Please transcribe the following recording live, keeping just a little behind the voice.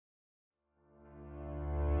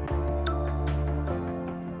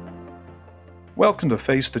Welcome to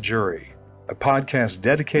Face the Jury, a podcast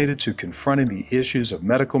dedicated to confronting the issues of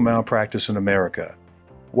medical malpractice in America,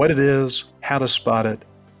 what it is, how to spot it,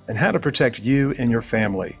 and how to protect you and your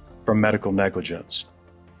family from medical negligence.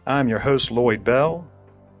 I'm your host, Lloyd Bell.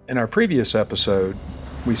 In our previous episode,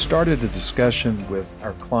 we started a discussion with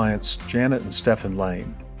our clients, Janet and Stefan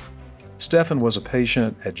Lane. Stefan was a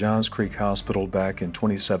patient at Johns Creek Hospital back in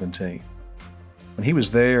 2017. When he was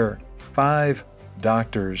there, 5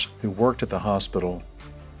 doctors who worked at the hospital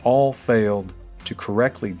all failed to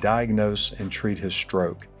correctly diagnose and treat his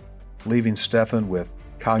stroke, leaving Stefan with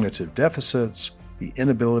cognitive deficits, the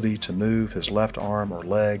inability to move his left arm or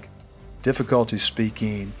leg, difficulty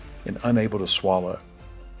speaking, and unable to swallow.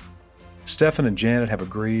 Stefan and Janet have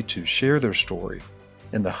agreed to share their story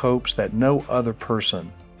in the hopes that no other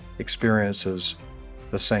person experiences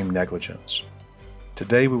the same negligence.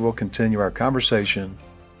 Today we will continue our conversation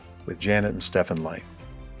with Janet and Stefan Lane.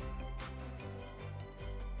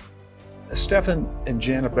 Stefan and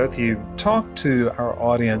Janet, both of you, talk to our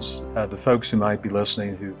audience, the folks who might be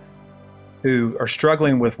listening who are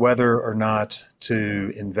struggling with whether or not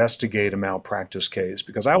to investigate a malpractice case.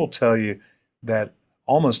 Because I will tell you that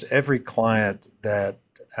almost every client that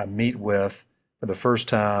I meet with for the first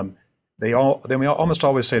time, they almost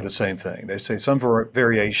always say the same thing. They say some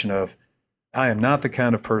variation of, "I am not the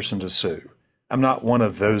kind of person to sue. I'm not one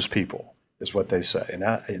of those people," is what they say. And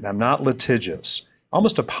I'm not litigious,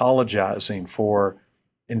 almost apologizing for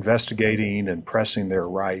investigating and pressing their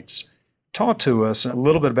rights. Talk to us a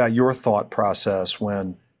little bit about your thought process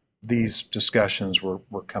when these discussions were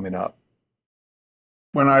coming up.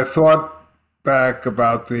 When I thought back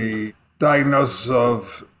about the diagnosis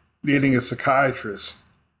of needing a psychiatrist,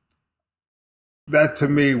 that to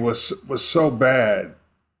me was so bad,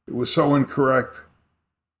 it was so incorrect,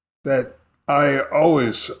 that I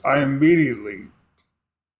immediately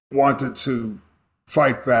wanted to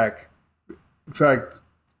fight back. In fact,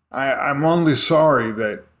 I'm only sorry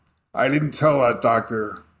that I didn't tell that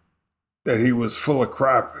doctor that he was full of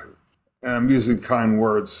crap, and I'm using kind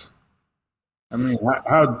words. I mean,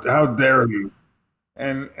 how dare he?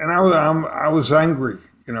 And I was angry,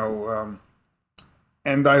 and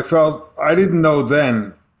I felt I didn't know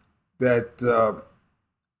then that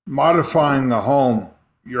modifying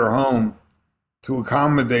your home, to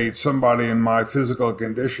accommodate somebody in my physical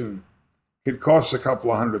condition, it costs a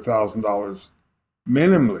couple of $100,000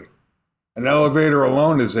 minimally. An elevator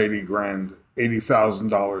alone is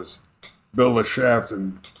 $80,000. Build a shaft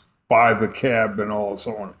and buy the cab and all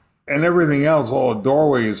so on. And everything else, all the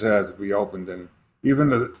doorways have to be opened, and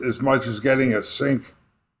even as much as getting a sink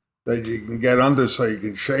that you can get under so you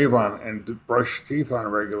can shave on and brush your teeth on a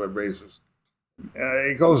regular basis.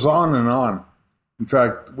 It goes on and on. In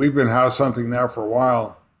fact, we've been house hunting now for a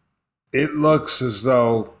while. It looks as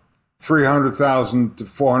though $300,000 to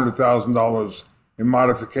 $400,000 in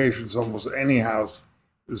modifications, almost any house,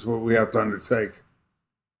 is what we have to undertake.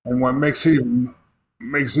 And what makes it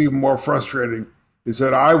even more frustrating is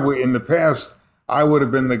that in the past, I would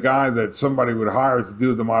have been the guy that somebody would hire to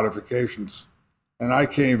do the modifications, and I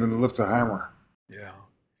can't even lift a hammer. Yeah.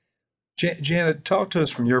 Janet, talk to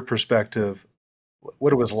us from your perspective,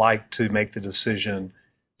 what it was like to make the decision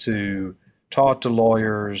to talk to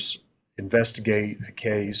lawyers, investigate a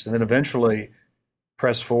case, and then eventually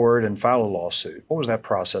press forward and file a lawsuit. What was that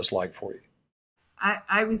process like for you?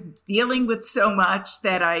 I was dealing with so much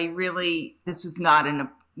that this was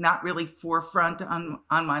not really forefront on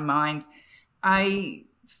my mind. I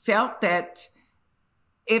felt that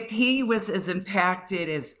if he was as impacted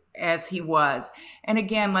as he was, and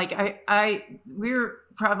again, like we're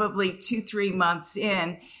probably 2-3 months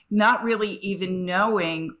in, not really even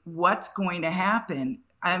knowing what's going to happen.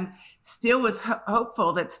 I'm still was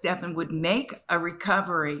hopeful that Stefan would make a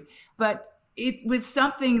recovery, but it was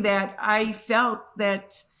something that I felt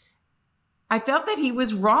that he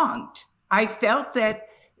was wronged. I felt that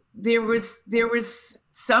there was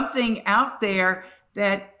something out there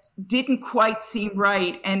that didn't quite seem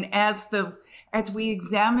right. And as we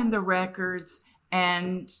examined the records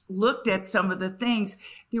and looked at some of the things,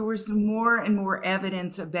 there was more and more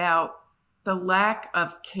evidence about the lack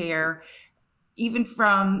of care, even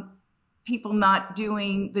from people not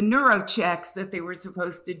doing the neuro checks that they were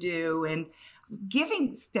supposed to do and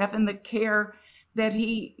giving Stefan the care that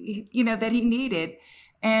he needed.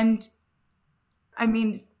 And I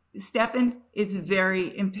mean, Stefan is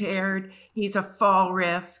very impaired. He's a fall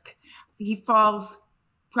risk. He falls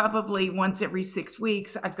probably once every 6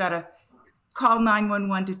 weeks. I've got to call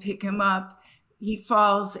 911 to pick him up. He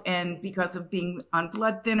falls, and because of being on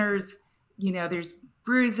blood thinners, there's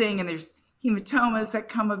bruising and there's hematomas that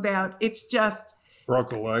come about. It's just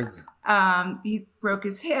Broke a leg. He broke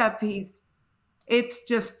his hip.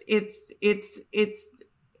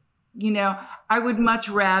 I would much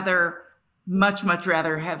rather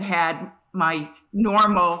have had my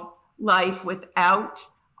normal life without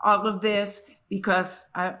all of this, because,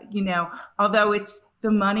 although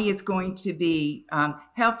the money is going to be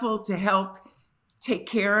helpful to help take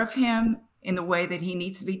care of him in the way that he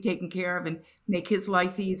needs to be taken care of and make his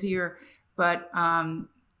life easier. But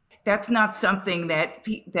that's not something that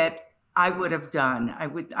I would have done.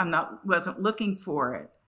 Wasn't looking for it.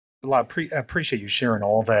 Well, I appreciate you sharing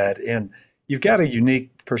all that. And you've got a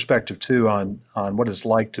unique perspective, too, on what it's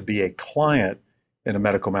like to be a client in a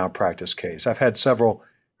medical malpractice case. I've had several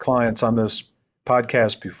clients on this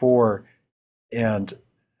podcast before, and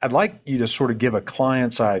I'd like you to sort of give a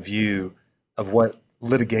client's eye view of what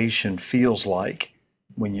litigation feels like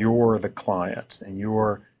when you're the client and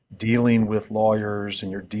you're dealing with lawyers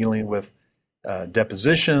and you're dealing with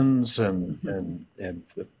depositions and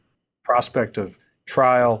the prospect of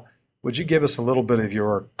trial. Would you give us a little bit of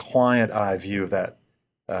your client eye view of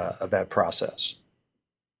that process?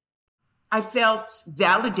 I felt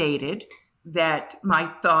validated that my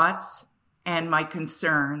thoughts and my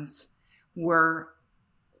concerns were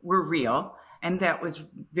real, and that was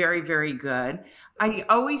very, very good. I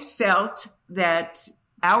always felt that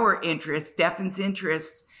our interests, Stefan's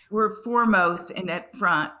interests, were foremost and at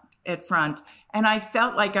front. And I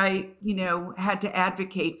felt like I, had to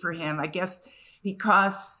advocate for him. I guess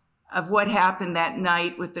because of what happened that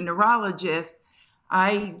night with the neurologist,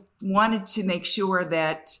 I wanted to make sure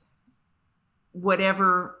that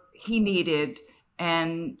whatever he needed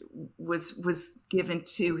and was given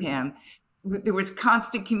to him. There was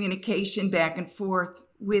constant communication back and forth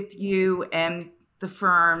with you and the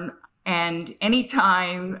firm. And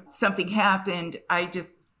anytime something happened, I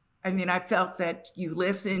felt that you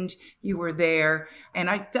listened, you were there. And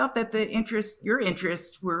I felt that your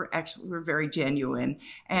interests were very genuine,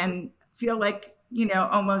 and feel like,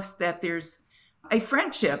 almost that there's a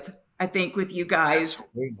friendship, I think, with you guys.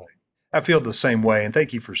 Absolutely. I feel the same way. And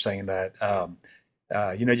thank you for saying that.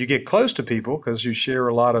 You get close to people because you share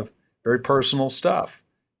a lot of very personal stuff,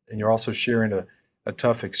 and you're also sharing a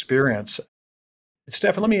tough experience.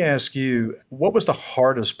 Stefan, let me ask you, what was the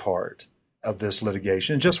hardest part of this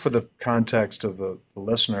litigation? Just for the context of the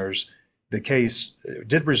listeners, the case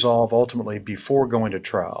did resolve ultimately before going to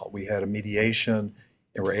trial. We had a mediation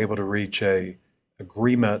and were able to reach a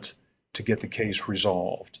agreement to get the case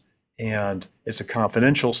resolved. And it's a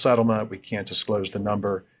confidential settlement. We can't disclose the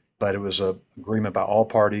number, but it was an agreement by all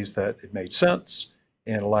parties that it made sense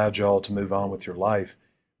and allowed you all to move on with your life.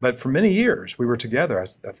 But for many years, we were together.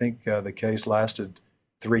 I think the case lasted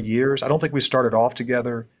 3 years. I don't think we started off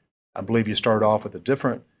together. I believe you started off with a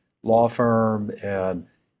different law firm, and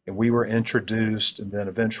we were introduced, and then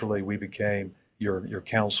eventually we became your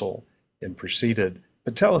counsel and proceeded.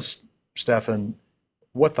 But tell us, Stefan,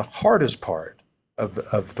 what the hardest part of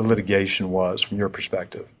the litigation was from your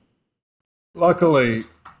perspective. Luckily,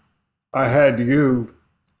 I had you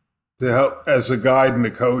to help as a guide and a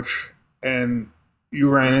coach, and you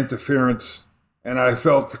ran interference, and I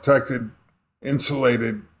felt protected,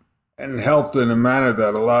 insulated, and helped in a manner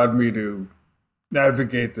that allowed me to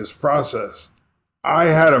navigate this process. I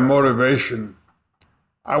had a motivation.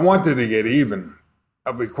 I wanted to get even.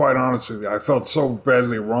 I'll be quite honest with you. I felt so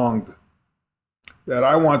badly wronged that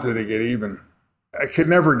I wanted to get even. I could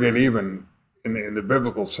never get even in the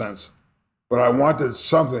biblical sense, but I wanted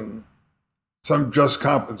some just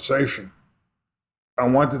compensation. I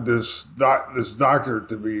wanted this doctor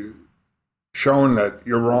to be shown that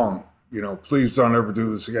you're wrong. Please don't ever do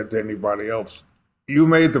this again to anybody else. You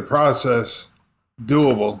made the process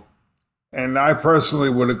doable, and I personally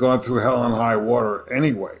would have gone through hell and high water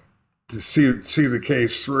anyway to see the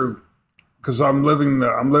case through, because I'm living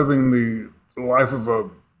the life of a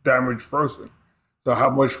damaged person. So how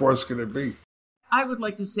much worse could it be? I would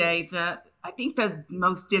like to say that I think the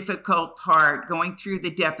most difficult part, going through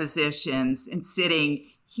the depositions and sitting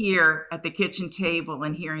here at the kitchen table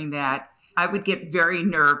and hearing that, I would get very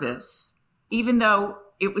nervous, even though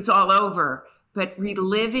it was all over. But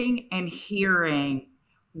reliving and hearing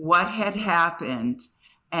what had happened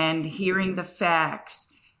and hearing the facts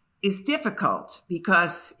is difficult,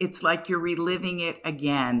 because it's like you're reliving it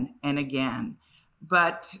again and again.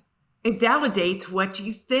 But it validates what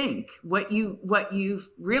you think, what you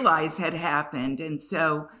realize had happened. And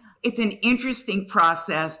so it's an interesting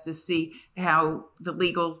process to see how the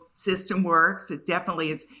legal system works. It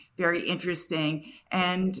definitely is very interesting.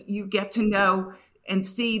 And you get to know and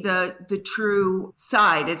see the true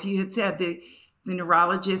side. As you had said, the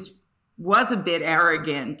neurologist was a bit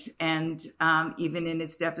arrogant, and even in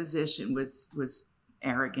its deposition was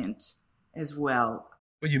arrogant as well.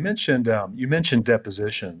 Well, you mentioned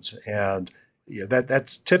depositions, and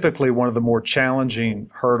that's typically one of the more challenging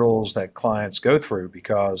hurdles that clients go through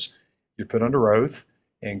because you're put under oath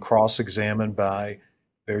and cross-examined by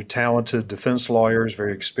very talented defense lawyers,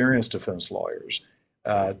 very experienced defense lawyers.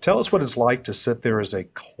 Tell us what it's like to sit there as a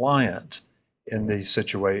client in this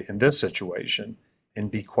situation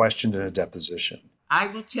and be questioned in a deposition. I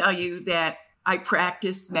will tell you that I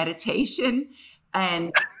practiced meditation,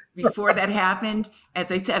 and before that happened,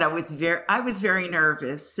 as I said, I was very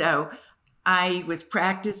nervous. So I was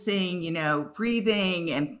practicing,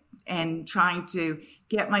 breathing and trying to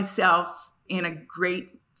get myself in a great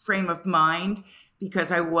frame of mind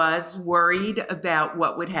because I was worried about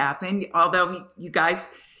what would happen. Although you guys,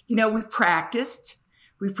 we practiced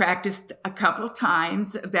a couple of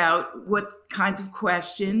times about what kinds of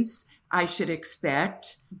questions I should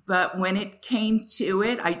expect. But when it came to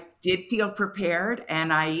it, I did feel prepared,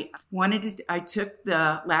 and I took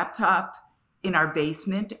the laptop in our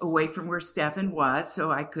basement away from where Stefan was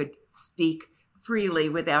so I could speak freely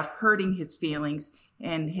without hurting his feelings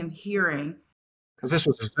and him hearing. Because this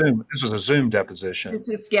was a Zoom deposition. This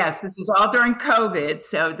is all during COVID.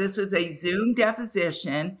 So this was a Zoom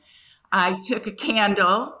deposition. I took a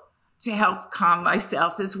candle to help calm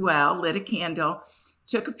myself as well, lit a candle,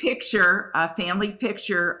 took a family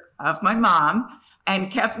picture of my mom,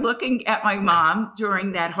 and kept looking at my mom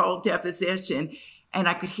during that whole deposition. And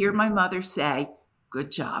I could hear my mother say,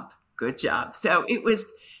 "Good job, good job." So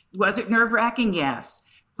was it nerve-wracking? Yes.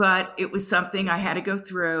 But it was something I had to go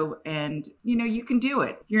through, and, you can do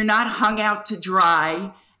it. You're not hung out to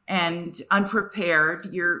dry and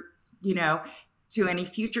unprepared. To any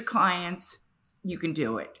future clients, you can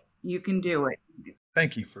do it. You can do it.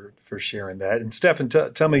 Thank you for sharing that. And Stefan,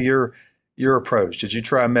 tell me your approach. Did you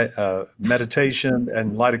try meditation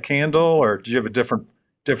and light a candle, or did you have a different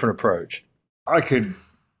approach? I could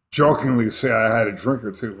jokingly say I had a drink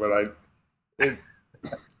or two, but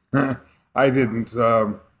I didn't.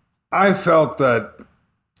 I felt that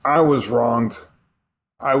I was wronged.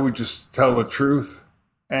 I would just tell the truth,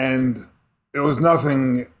 and there was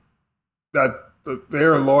nothing that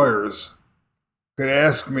their lawyers could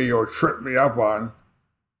ask me or trip me up on,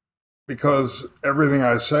 because everything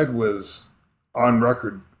I said was on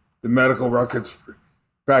record. The medical records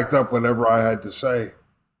backed up whatever I had to say.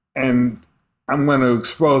 And I'm going to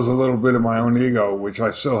expose a little bit of my own ego, which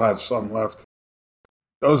I still have some left.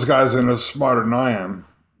 Those guys are no smarter than I am.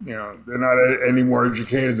 They're not any more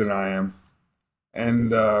educated than I am.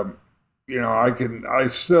 And, I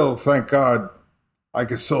still, thank God, I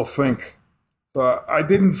could still think. So I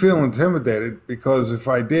didn't feel intimidated, because if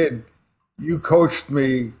I did, you coached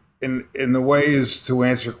me in the ways to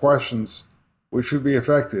answer questions which would be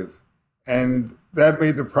effective. And that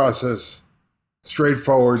made the process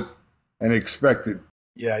straightforward and expected.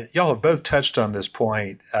 Yeah, y'all have both touched on this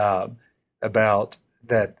point about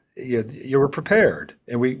that you were prepared.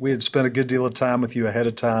 And we had spent a good deal of time with you ahead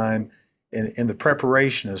of time. And the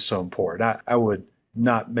preparation is so important. I would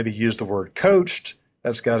not maybe use the word coached.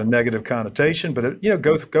 That's got a negative connotation, but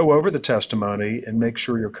go over the testimony and make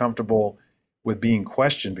sure you're comfortable with being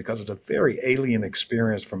questioned, because it's a very alien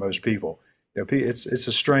experience for most people. It's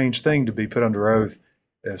a strange thing to be put under oath,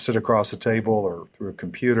 sit across the table or through a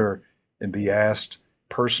computer and be asked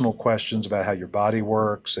personal questions about how your body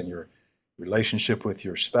works and your relationship with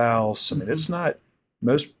your spouse. I mean, it's not,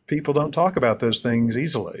 most people don't talk about those things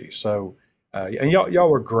easily. So, and y'all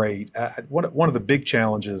were great. One of the big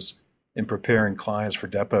challenges in preparing clients for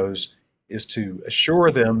depots is to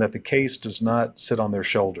assure them that the case does not sit on their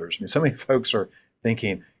shoulders. I mean, so many folks are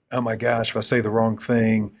thinking, "Oh my gosh, if I say the wrong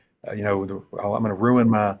thing, I'm going to ruin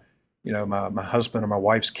my husband or my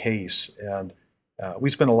wife's case." And we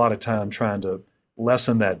spend a lot of time trying to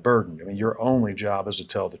lessen that burden. I mean, your only job is to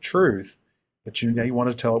tell the truth, but you want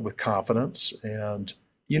to tell it with confidence. And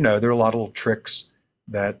there are a lot of little tricks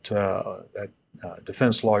that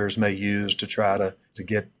defense lawyers may use to try to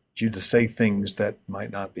get you to say things that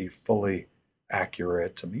might not be fully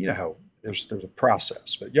accurate. I mean, how there's a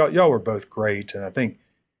process, but y'all were both great. And I think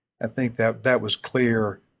that was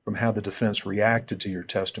clear from how the defense reacted to your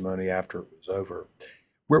testimony after it was over.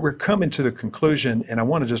 We're coming to the conclusion, and I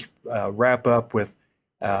want to just wrap up with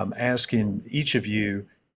asking each of you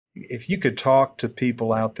if you could talk to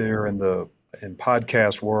people out there in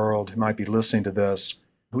podcast world who might be listening to this,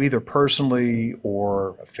 who either personally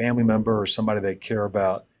or a family member or somebody they care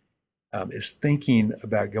about is thinking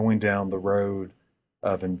about going down the road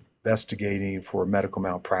of investigating for a medical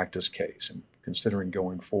malpractice case and considering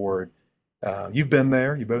going forward. You've been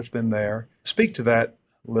there. You've both been there. Speak to that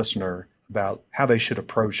listener about how they should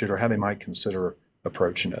approach it or how they might consider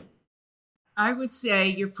approaching it. I would say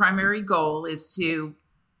your primary goal is to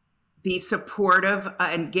be supportive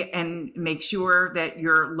and make sure that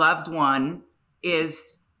your loved one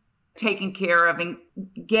is taken care of, and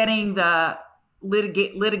getting the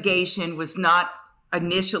litigation was not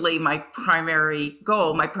initially my primary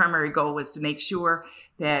goal. My primary goal was to make sure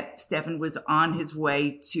that Stefan was on his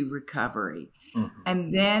way to recovery. Mm-hmm.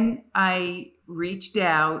 And then I reached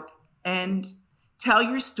out and tell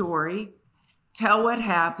your story, tell what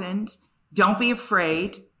happened. Don't be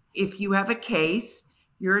afraid. If you have a case,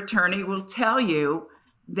 your attorney will tell you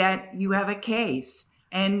that you have a case.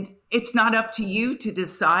 And it's not up to you to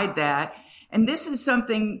decide that. And this is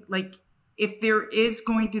something like, if there is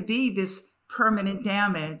going to be this permanent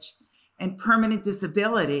damage and permanent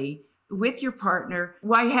disability with your partner,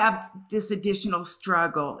 why have this additional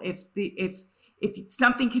struggle? If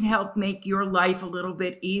something can help make your life a little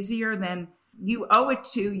bit easier, then you owe it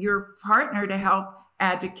to your partner to help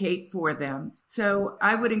advocate for them. So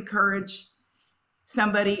I would encourage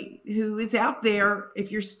somebody who is out there,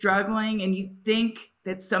 if you're struggling and you think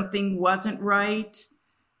that something wasn't right,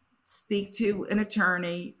 speak to an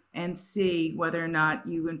attorney and see whether or not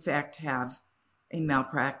you in fact have a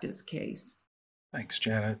malpractice case. Thanks,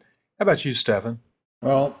 Janet. How about you, Stefan?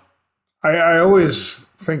 Well, I always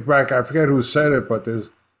think back, I forget who said it, but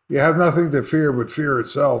you have nothing to fear but fear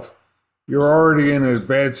itself. You're already in a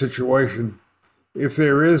bad situation. If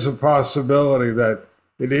there is a possibility that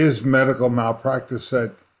it is medical malpractice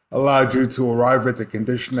that allowed you to arrive at the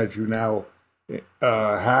condition that you now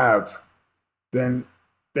have, then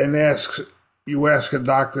ask a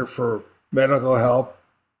doctor for medical help.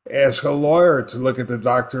 Ask a lawyer to look at the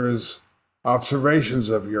doctor's observations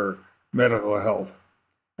of your medical health.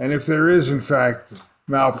 And if there is, in fact,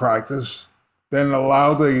 malpractice, then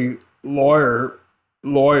allow the lawyer,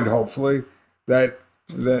 Lloyd, hopefully, and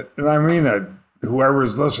I mean that, whoever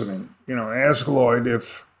is listening, ask Lloyd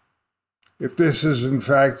if this is, in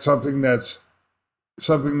fact, something that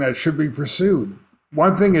should be pursued.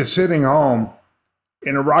 One thing is sitting home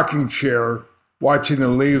in a rocking chair watching the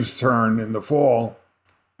leaves turn in the fall,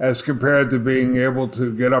 as compared to being able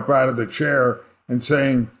to get up out of the chair and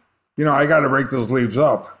saying, I got to rake those leaves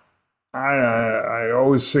up. I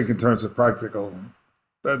always think in terms of practical,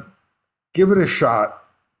 but give it a shot,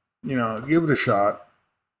 give it a shot,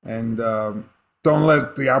 and don't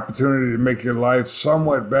let the opportunity to make your life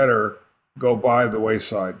somewhat better go by the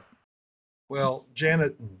wayside. Well,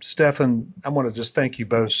 Janet and Stefan, I want to just thank you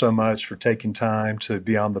both so much for taking time to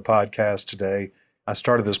be on the podcast today. I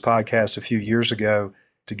started this podcast a few years ago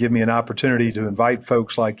to give me an opportunity to invite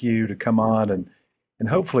folks like you to come on and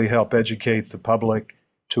hopefully help educate the public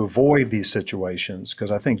to avoid these situations, because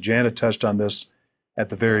I think Janet touched on this at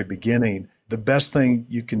the very beginning. The best thing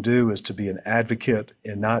you can do is to be an advocate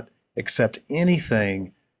and not accept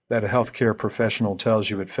anything that a healthcare professional tells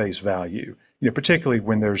you at face value, particularly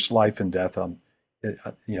when there's life and death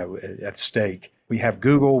at stake. We have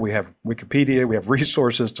Google, we have Wikipedia, we have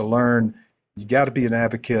resources to learn. You got to be an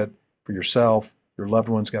advocate for yourself. Your loved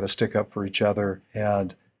ones got to stick up for each other.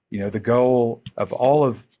 And, the goal of all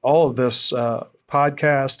of this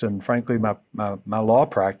podcast and frankly, my law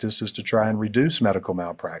practice is to try and reduce medical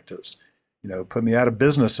malpractice, put me out of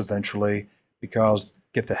business eventually, because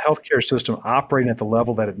get the healthcare system operating at the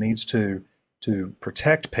level that it needs to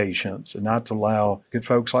protect patients and not to allow good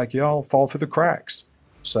folks like y'all fall through the cracks.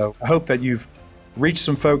 So I hope that you've reached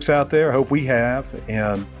some folks out there. I hope we have.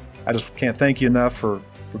 And I just can't thank you enough for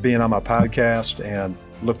being on my podcast, and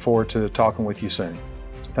look forward to talking with you soon.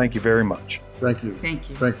 So thank you very much. Thank you. Thank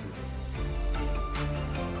you. Thank you.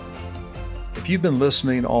 If you've been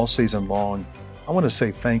listening all season long, I want to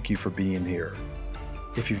say thank you for being here.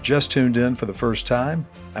 If you've just tuned in for the first time,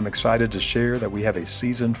 I'm excited to share that we have a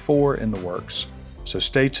season 4 in the works. So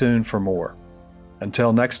stay tuned for more.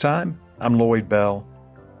 Until next time, I'm Lloyd Bell,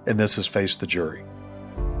 and this is Face the Jury.